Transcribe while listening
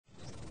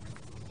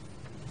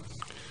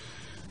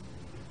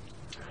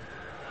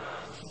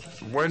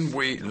when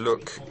we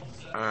look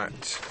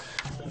at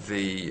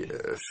the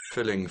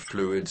filling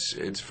fluids,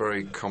 it's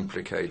very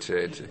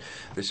complicated.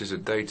 This is a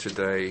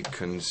day-to-day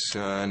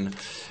concern.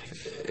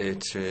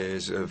 It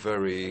is a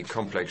very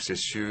complex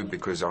issue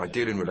because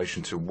ideal in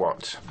relation to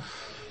what?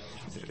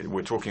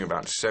 We're talking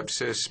about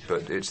sepsis,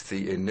 but it's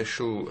the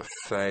initial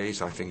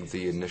phase. I think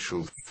the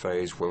initial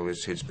phase, well,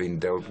 it's been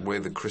dealt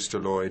with, the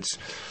crystalloids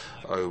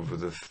over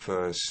the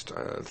first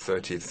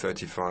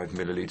 30-35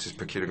 milliliters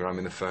per kilogram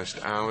in the first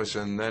hours,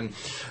 and then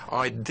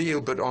ideal,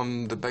 but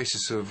on the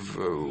basis of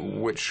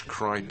which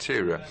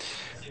criteria?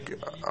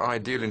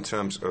 Ideal in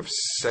terms of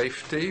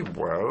safety,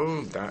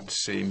 well, that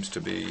seems to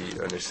be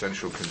an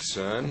essential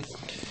concern.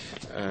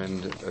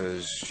 And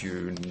as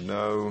you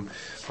know,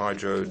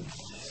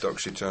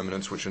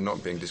 hydroxydeterminants, which are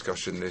not being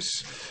discussed in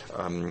this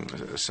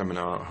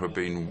seminar, have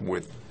been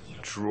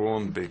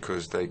withdrawn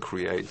because they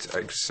create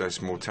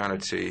excess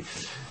mortality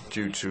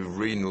due to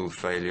renal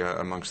failure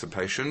amongst the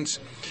patients.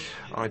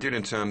 Ideal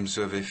in terms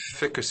of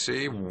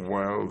efficacy,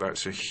 well,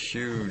 that's a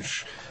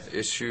huge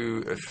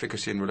issue.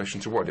 Efficacy in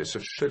relation to what? It's a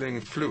filling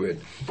fluid.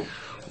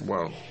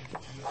 Well,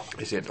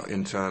 is it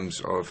in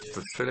terms of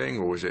the filling,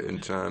 or is it in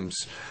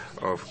terms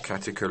of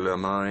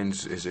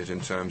catecholamines? Is it in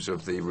terms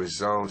of the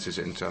results? Is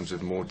it in terms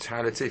of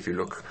mortality? If you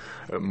look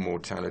at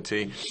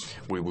mortality,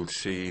 we will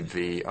see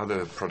the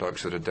other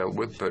products that are dealt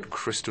with, but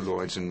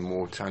crystalloids and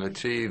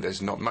mortality,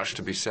 there's not much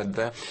to be said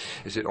there.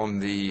 Is it on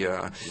the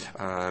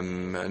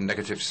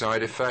negative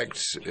side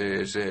effects?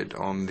 Is it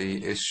on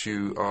the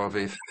issue of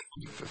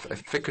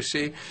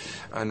efficacy?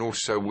 And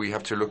also we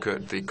have to look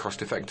at the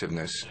cost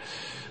effectiveness.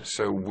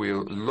 So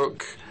we'll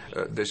look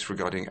at this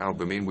regarding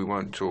albumin. We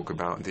won't talk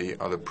about the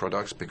other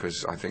products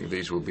because I think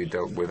these will be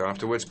dealt with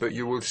afterwards. But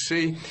you will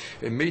see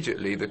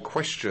immediately the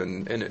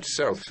question in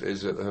itself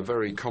is a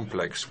very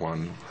complex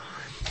one.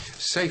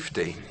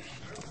 Safety.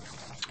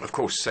 Of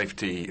course,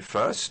 safety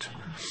first.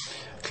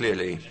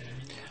 Clearly,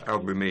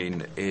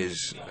 albumin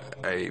is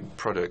a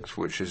product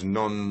which is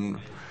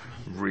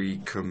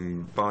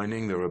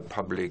non-recombining. There are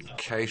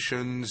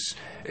publications.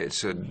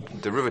 It's a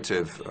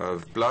derivative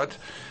of blood,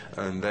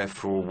 and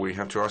therefore we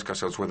have to ask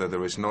ourselves whether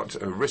there is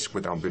not a risk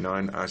with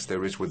albumin as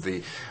there is with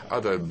the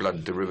other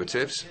blood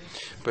derivatives.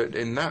 But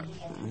in that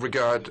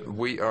regard,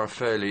 we are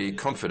fairly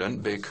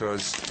confident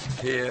because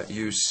here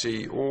you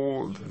see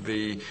all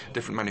the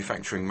different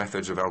manufacturing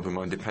methods of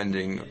albumin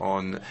depending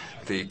on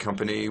the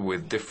company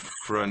with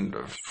different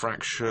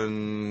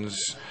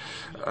fractions.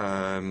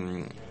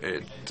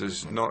 It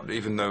does not,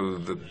 even though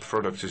the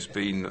product has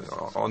been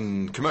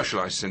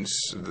commercialized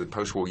since the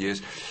post-war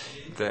years,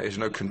 there is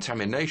no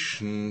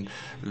contamination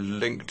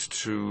linked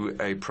to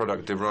a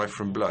product derived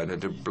from blood, a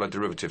blood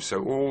derivative.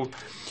 So all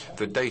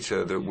the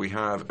data that we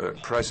have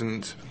at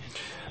present,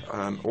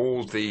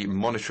 all the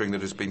monitoring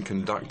that has been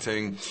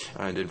conducting,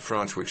 and in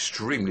France we're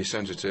extremely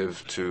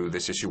sensitive to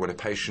this issue when a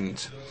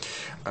patient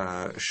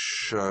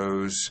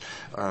shows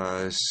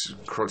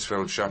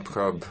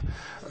Creutzfeldt-Jakob,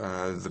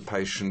 the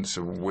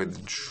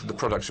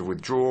products are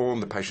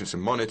withdrawn, the patients are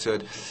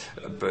monitored,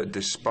 but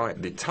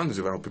despite the tons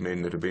of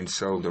albumin that have been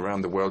sold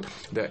around the world,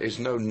 there is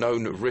no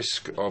known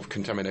risk of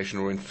contamination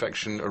or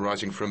infection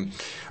arising from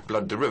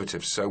blood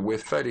derivatives. So we're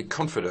fairly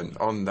confident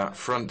on that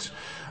front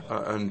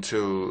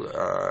until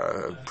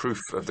proof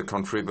of the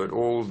contrary, but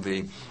all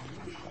the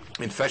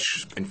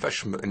infection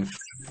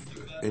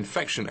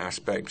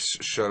aspects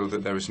show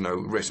that there is no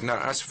risk. Now,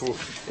 as for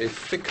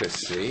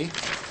efficacy,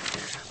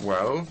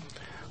 well,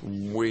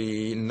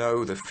 we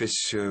know the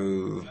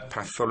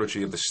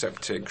physiopathology of the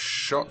septic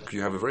shock.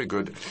 You have a very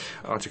good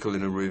article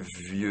in a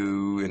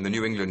review in the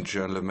New England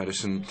Journal of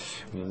Medicine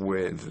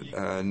with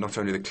not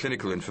only the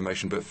clinical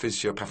information but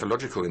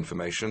physiopathological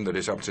information that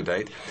is up to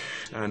date.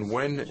 And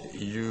when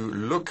you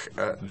look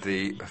at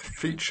the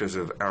features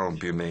of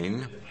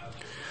albumin,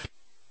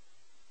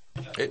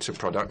 it's a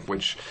product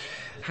which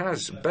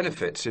has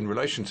benefits in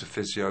relation to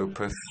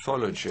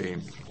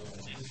physiopathology.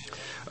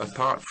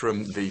 Apart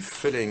from the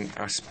filling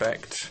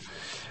aspect,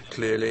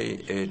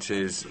 clearly it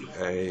is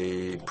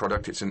a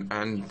product, it's an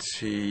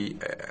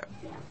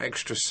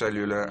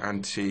extracellular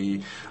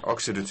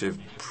antioxidative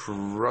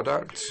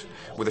product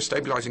with a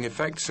stabilizing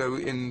effect. So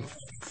in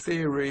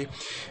theory,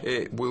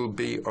 it will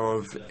be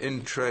of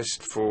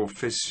interest for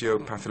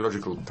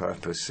physiopathological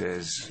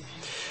purposes.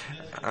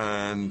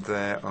 And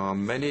there are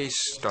many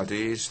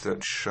studies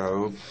that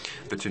show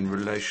that in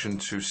relation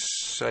to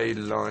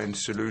saline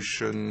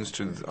solutions,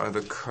 to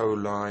other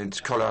colloids,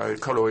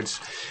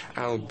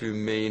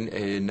 albumin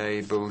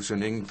enables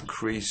an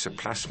increase, a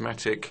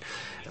plasmatic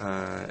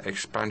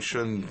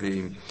expansion.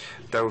 The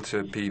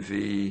delta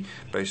PV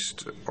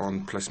based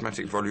on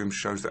plasmatic volume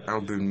shows that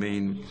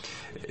albumin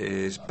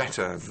is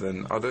better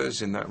than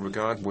others in that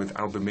regard, with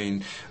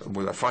albumin,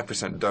 with a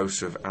 5%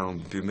 dose of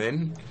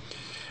albumin.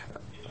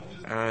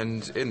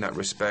 And in that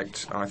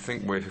respect, I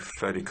think we're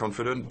fairly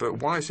confident.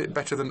 But why is it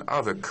better than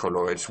other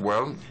colloids?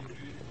 Well,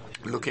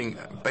 looking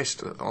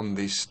based on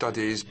the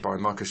studies by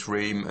Marcus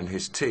Ream and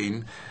his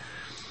team,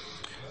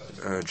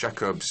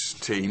 Jacob's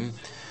team,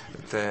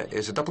 there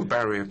is a double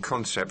barrier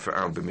concept for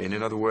albumin.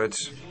 In other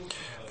words,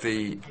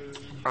 The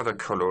other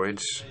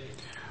colloids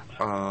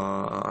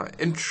are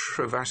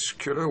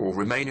intravascular or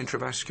remain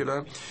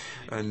intravascular,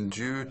 and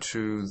due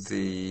to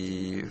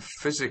the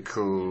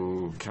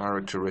physical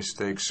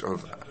characteristics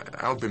of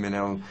albumin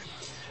L,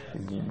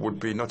 would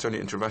be not only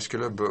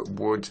intravascular but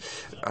would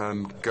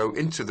go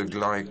into the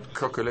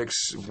glycocalyx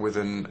with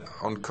an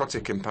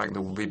oncotic impact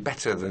that will be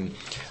better than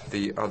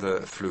the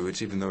other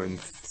fluids, even though in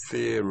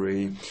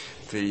theory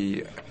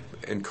the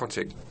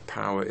oncotic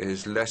power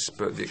is less,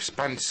 but the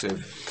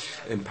expansive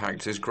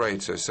impact is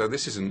greater. So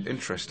this is an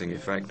interesting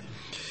effect.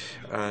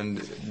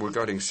 And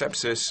regarding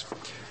sepsis,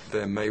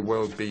 there may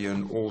well be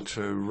an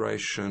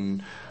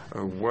alteration,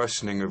 a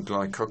worsening of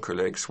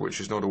glycocalyx, which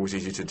is not always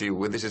easy to deal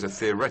with. This is a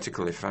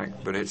theoretical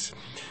effect, but it's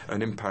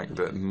an impact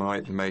that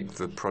might make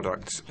the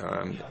product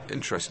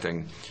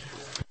interesting.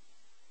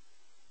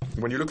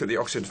 When you look at the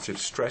oxidative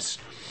stress,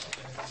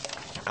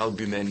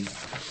 albumin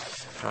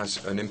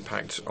has an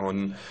impact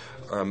on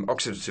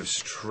oxidative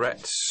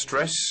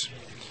stress,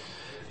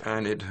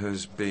 and it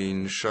has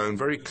been shown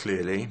very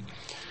clearly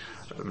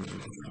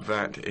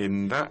that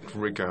in that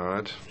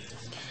regard,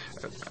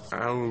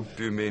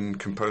 albumin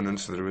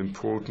components that are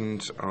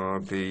important are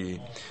the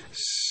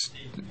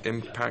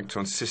impact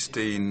on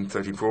cysteine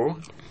 34,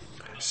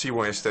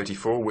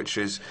 CYS34, which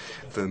is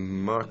the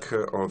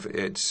marker of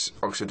its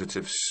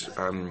oxidative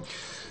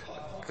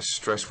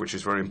stress, which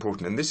is very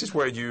important. And this is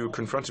where you're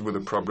confronted with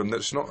a problem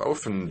that's not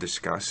often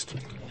discussed,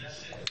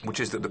 which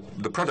is that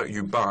the product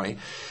you buy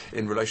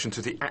in relation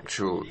to the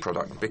actual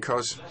product,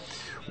 because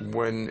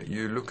when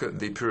you look at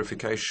the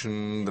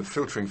purification, the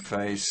filtering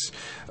phase,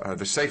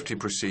 the safety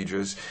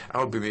procedures,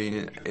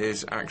 albumin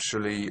is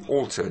actually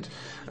altered.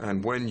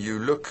 And when you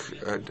look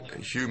at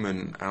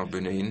human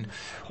albumin,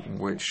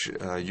 which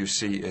you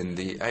see in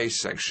the A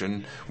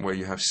section, where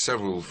you have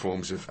several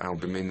forms of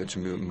albumin that are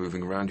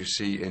moving around, you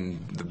see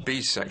in the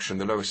B section,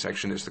 the lower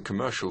section, is the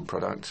commercial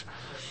product.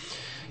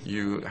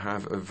 You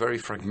have a very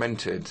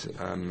fragmented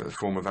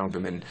form of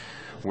albumin,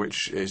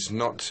 which is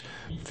not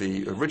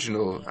the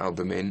original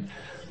albumin,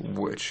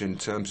 which in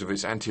terms of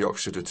its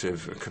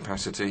antioxidative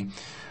capacity,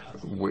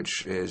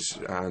 which is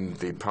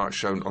the part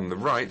shown on the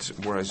right,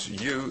 whereas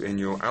you, in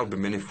your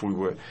albumin, if we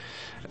were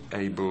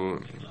able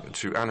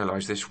to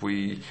analyze this,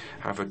 we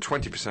have a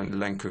 20%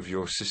 length of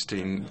your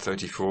cysteine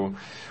 34,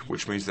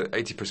 which means that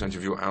 80%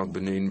 of your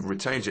albumin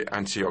retains its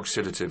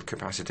antioxidative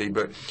capacity,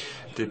 but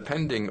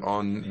depending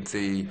on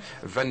the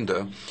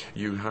vendor,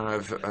 you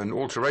have an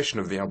alteration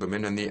of the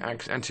albumin, and the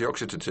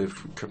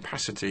antioxidative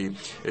capacity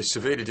is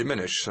severely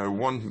diminished. So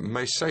one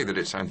may say that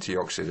it's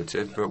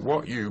antioxidative, but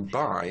what you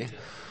buy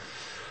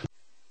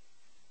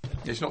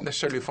is not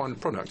necessarily a final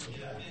product.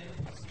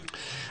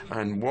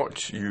 And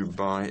what you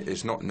buy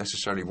is not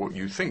necessarily what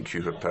you think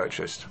you have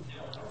purchased.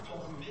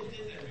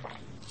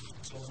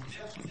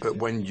 But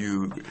when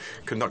you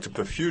conduct a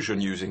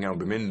perfusion using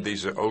albumin,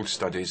 these are old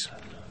studies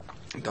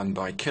done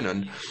by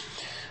Kinnan,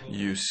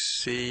 you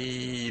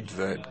see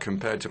that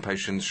compared to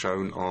patients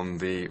shown on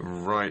the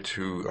right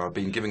who are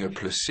being given a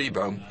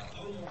placebo,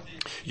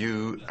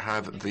 you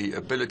have the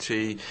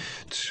ability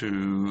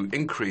to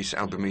increase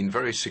albumin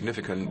very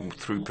significant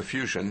through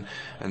perfusion,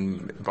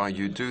 and by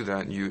you do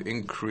that, you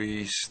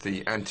increase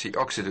the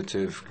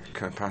antioxidative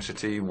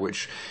capacity,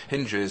 which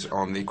hinges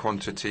on the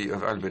quantity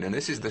of albumin. And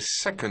this is the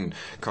second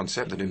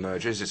concept that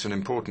emerges. It's an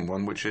important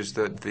one, which is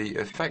that the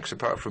effects,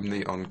 apart from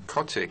the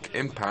oncotic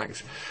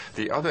impact,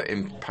 the other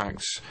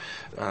impacts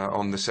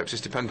on the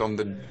sepsis depend on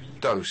the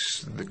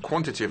dose, the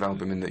quantity of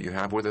albumin that you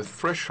have, with a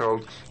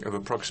threshold of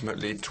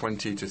approximately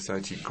 20 to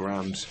 30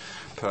 grams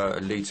per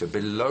liter.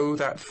 Below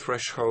that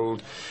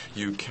threshold,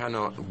 you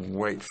cannot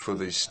wait for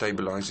the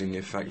stabilizing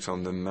effect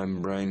on the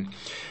membrane.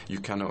 You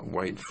cannot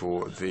wait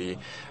for the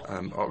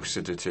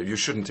oxidative. You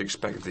shouldn't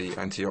expect the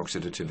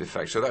antioxidative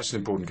effect. So that's an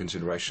important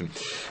consideration.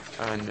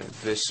 And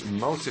this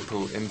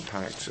multiple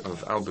impact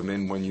of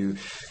albumin, when you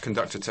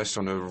conduct a test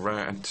on a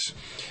rat,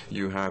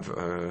 you have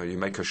you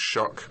make a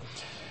shock.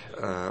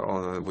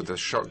 With a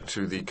shock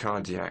to the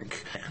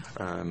cardiac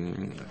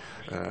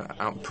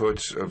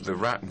output of the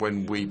rat.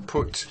 When we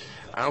put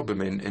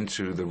albumin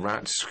into the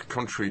rats,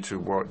 contrary to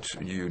what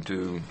you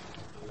do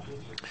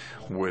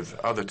with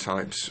other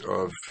types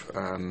of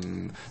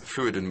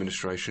fluid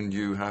administration,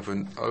 you have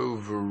an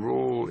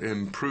overall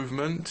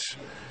improvement,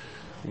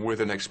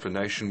 with an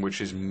explanation which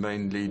is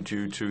mainly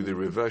due to the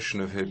reversion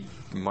of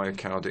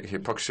myocardic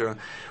hypoxia,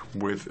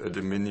 with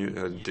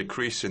a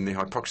decrease in the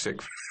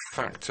hypoxic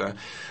factor,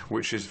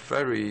 which is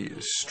very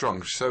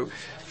strong. So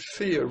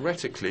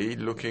theoretically,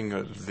 looking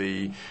at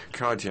the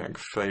cardiac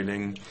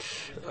failing,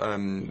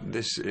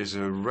 this is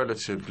a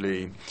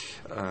relatively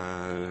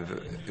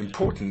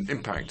important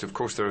impact. Of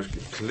course, there are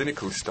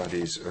clinical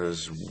studies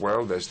as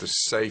well. There's the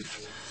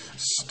SAFE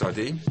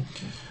study,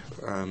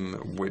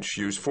 which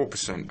used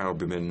 4%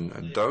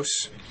 albumin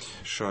dose,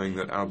 showing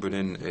that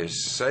albumin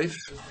is safe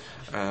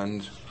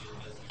and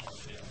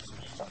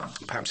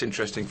perhaps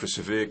interesting for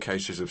severe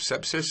cases of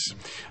sepsis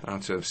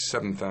out of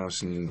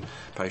 7,000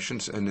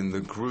 patients. And in the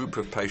group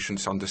of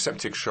patients under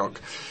septic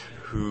shock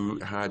who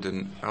had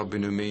an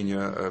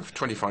albuminemia of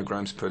 25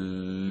 grams per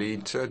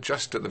litre,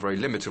 just at the very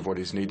limit of what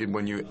is needed.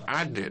 When you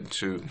add it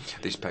to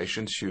these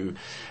patients, you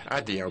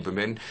add the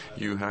albumin,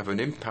 you have an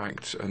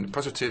impact, a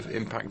positive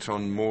impact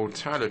on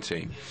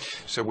mortality.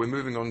 So we're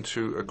moving on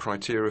to a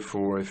criteria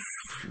for a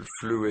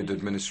fluid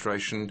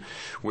administration,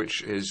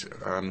 which is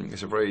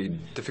a very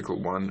difficult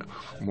one,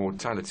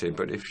 mortality.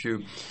 But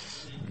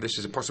this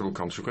is a possible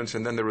consequence.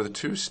 And then there are the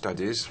two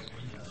studies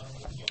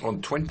on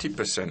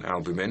 20%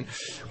 albumin,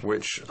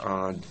 which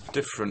are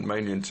different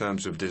mainly in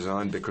terms of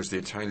design, because the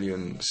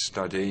Italian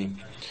study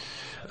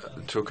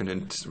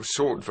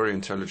sought very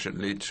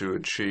intelligently to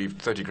achieve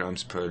 30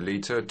 grams per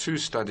litre. Two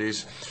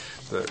studies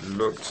that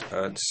looked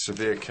at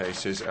severe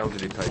cases,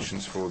 elderly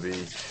patients for the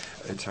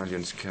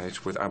Italian's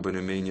case with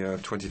albuminemia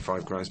of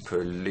 25 grams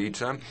per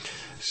litre,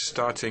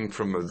 starting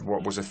from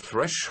what was a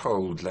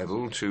threshold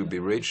level to be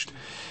reached,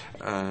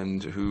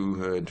 and who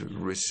had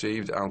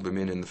received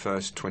albumin in the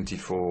first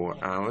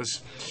 24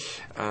 hours.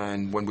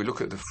 And when we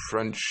look at the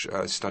French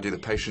study, the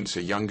patients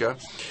are younger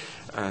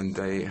and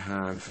they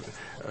have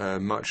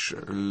much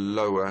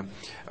lower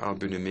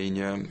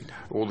albuminemia.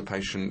 All the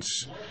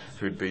patients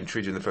who had been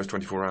treated in the first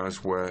 24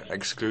 hours were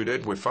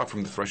excluded. We're far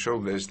from the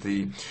threshold. There's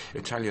the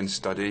Italian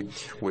study,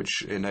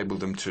 which enabled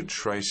them to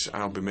trace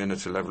albumin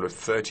at a level of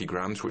 30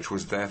 grams, which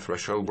was their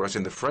threshold, whereas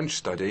in the French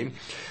study,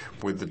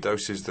 with the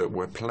doses that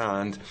were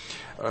planned,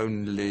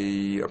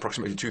 only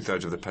approximately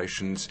 2/3 of the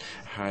patients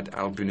had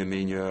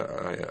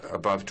albuminemia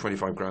above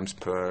 25 grams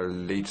per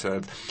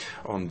litre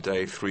on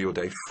day 3 or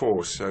day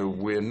 4. So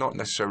we're not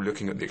necessarily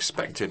looking at the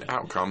expected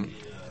outcome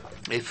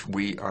if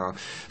we are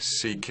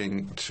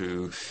seeking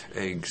to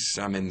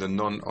examine the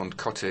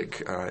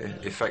non-oncotic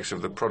effects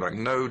of the product.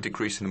 No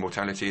decrease in the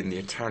mortality in the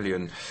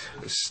Italian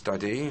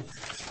study,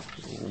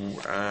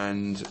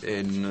 and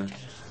in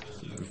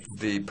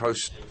the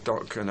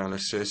post-doc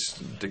analysis,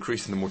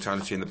 decrease in the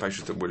mortality in the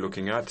patients that we're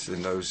looking at,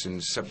 in those in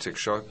septic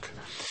shock.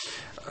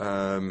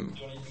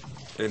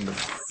 In the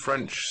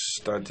French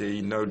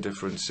study, no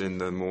difference in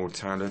the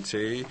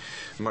mortality,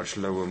 much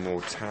lower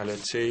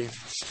mortality,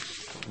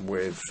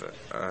 with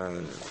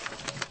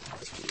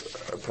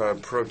per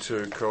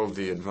protocol,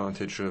 the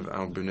advantage of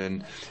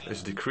albumin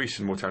is a decrease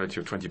in mortality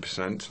of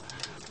 20%,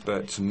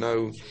 but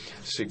no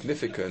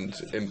significant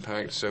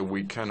impact, so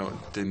we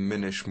cannot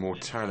diminish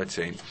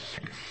mortality.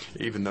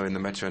 Even though in the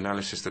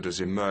meta-analysis that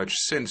has emerged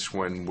since,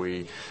 when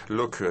we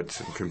look at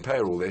and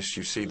compare all this,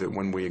 you see that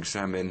when we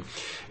examine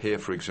here,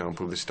 for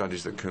example, the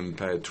studies that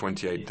compare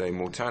 28-day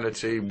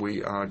mortality,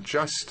 we are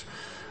just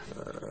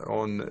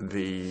on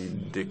the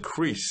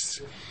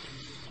decrease.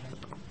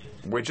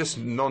 We're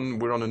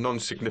on a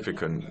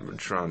non-significant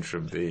tranche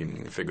of the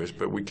figures,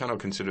 but we cannot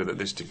consider that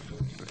this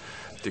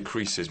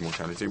decreases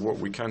mortality. What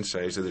we can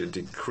say is that it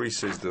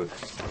decreases the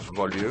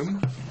volume,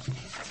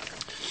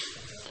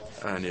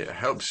 and it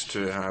helps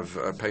to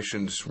have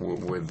patients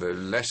with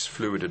less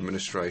fluid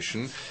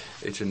administration.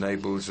 It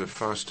enables a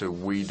faster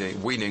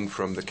weaning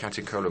from the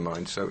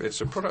catecholamine. So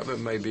it's a product that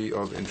may be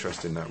of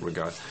interest in that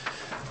regard.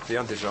 The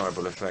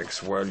undesirable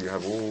effects, well, you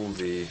have all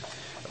the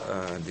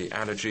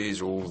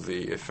allergies, all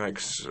the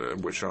effects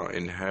which are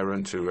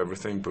inherent to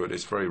everything, but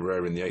it's very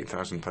rare in the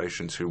 8,000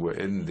 patients who were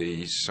in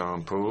the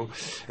sample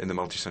in the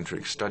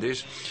multicentric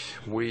studies.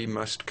 We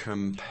must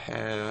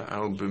compare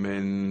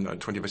albumin at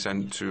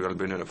 20% to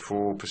albumin at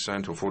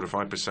 4% or 4 to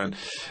 5%.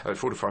 At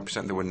 4 to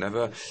 5%, there were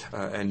never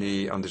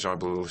any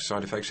undesirable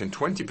side effects. In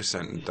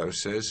 20%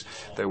 doses,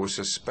 there were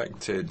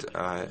suspected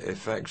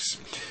effects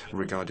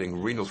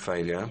regarding renal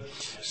failure.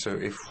 So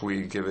if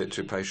we give it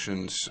to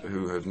patients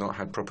who have not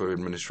had proper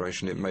administration,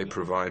 it may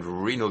provide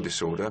renal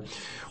disorder.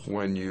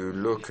 When you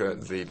look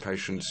at the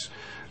patients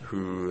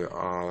who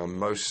are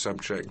most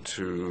subject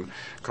to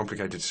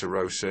complicated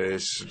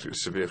cirrhosis,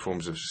 severe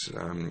forms of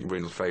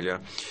renal failure,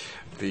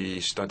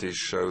 the studies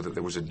show that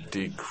there was a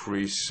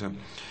decrease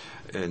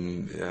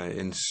in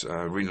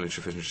renal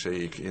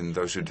insufficiency in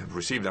those who had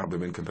received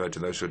albumin compared to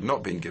those who had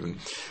not been given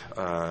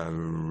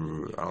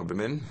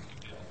albumin.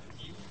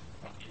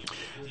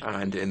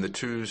 And in the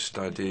two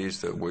studies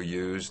that were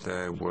used,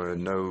 there were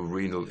no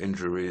renal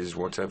injuries,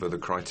 whatever the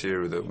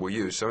criteria that were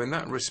used. So in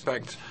that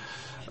respect,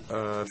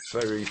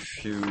 very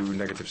few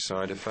negative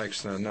side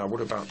effects. Now,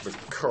 what about the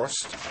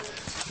cost?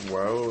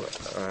 Well,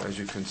 as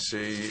you can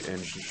see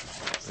in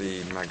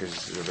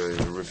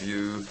the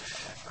review,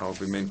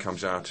 albumin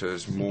comes out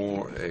as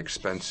more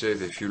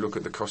expensive. If you look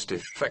at the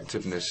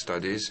cost-effectiveness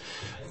studies,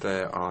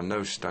 there are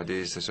no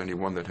studies. There's only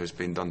one that has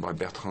been done by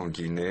Bertrand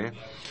Guinet.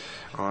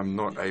 I'm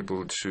not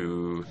able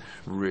to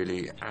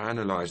really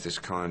analyze this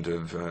kind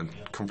of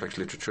complex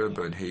literature,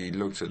 but he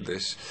looked at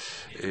this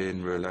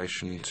in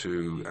relation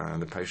to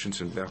the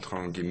patients, and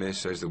Bertrand Guimet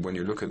says that when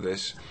you look at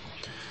this,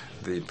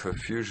 the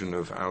perfusion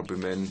of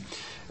albumin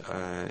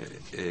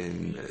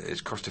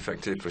is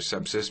cost-effective for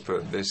sepsis,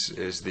 but this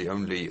is the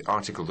only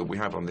article that we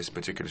have on this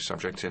particular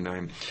subject in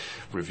a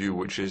review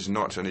which is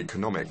not an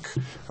economic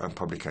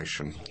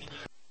publication.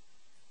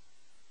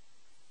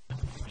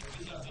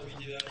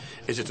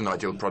 Is it an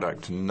ideal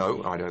product?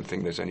 No, I don't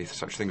think there's any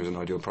such thing as an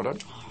ideal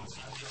product.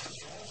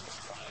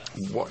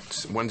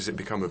 when does it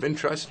become of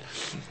interest?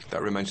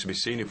 That remains to be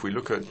seen. If we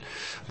look at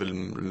the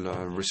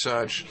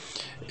research,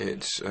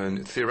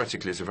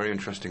 theoretically it's a very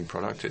interesting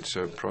product. It's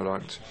a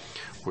product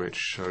which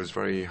shows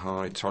very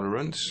high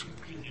tolerance.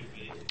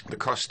 The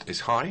cost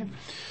is high.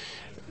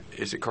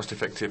 Is it cost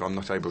effective? I'm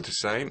not able to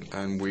say,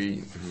 and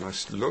we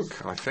must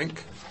look, I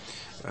think,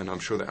 and I'm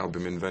sure that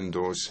albumin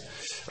vendors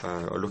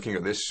are looking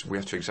at this. We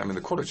have to examine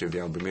the quality of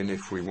the albumin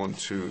if we want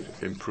to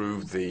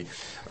improve the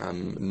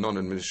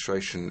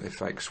non-administration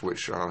effects,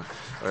 which are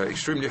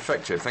extremely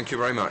effective. Thank you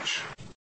very much.